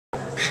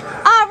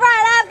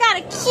Alright, I've got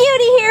a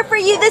cutie here for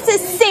you. This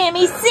is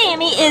Sammy.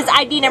 Sammy is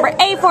ID number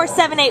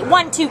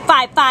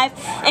A4781255,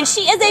 and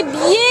she is a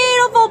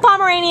beautiful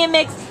Pomeranian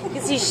mix. You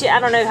can see, I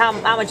don't know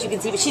how much you can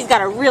see, but she's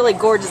got a really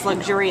gorgeous,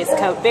 luxurious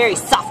coat, very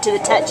soft to the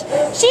touch.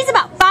 She's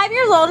about 5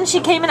 years old, and she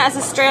came in as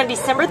a stray on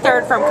December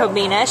 3rd from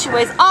Covina. She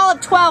weighs all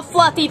of 12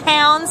 fluffy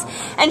pounds,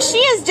 and she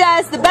is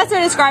just, the best way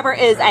to describe her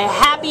is a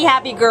happy,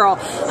 happy girl.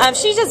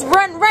 She's just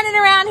running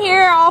around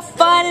here, all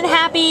fun and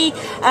happy,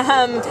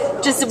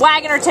 just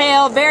wagging her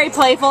tail, very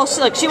playful.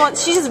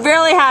 She's just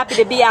really happy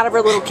to be out of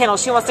her little kennel.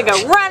 She wants to go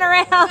run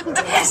around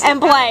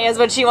and play is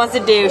what she wants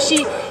to do.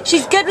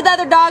 She's good with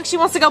other dogs. She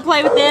wants to go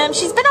play with them.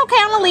 She's been okay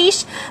on a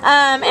leash,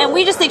 and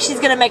we just think she's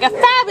going to make a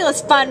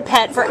fabulous fun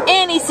pet for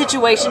any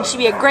situation. She'd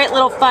be a great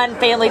little fun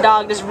family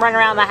dog, just run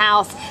around the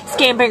house,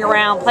 scampering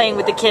around, playing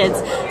with the kids.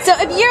 So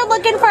if you're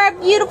looking for a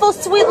beautiful,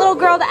 sweet little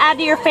girl to add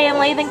to your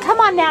family, then come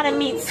on down and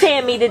meet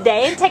Sammy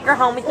today and take her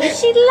home with you.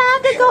 She'd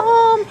love to go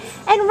home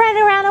and run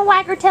around and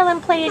wag her tail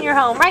and play in your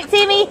home. Right,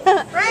 Sammy?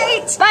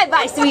 Right.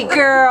 Bye-bye, sweet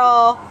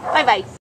girl. Bye-bye.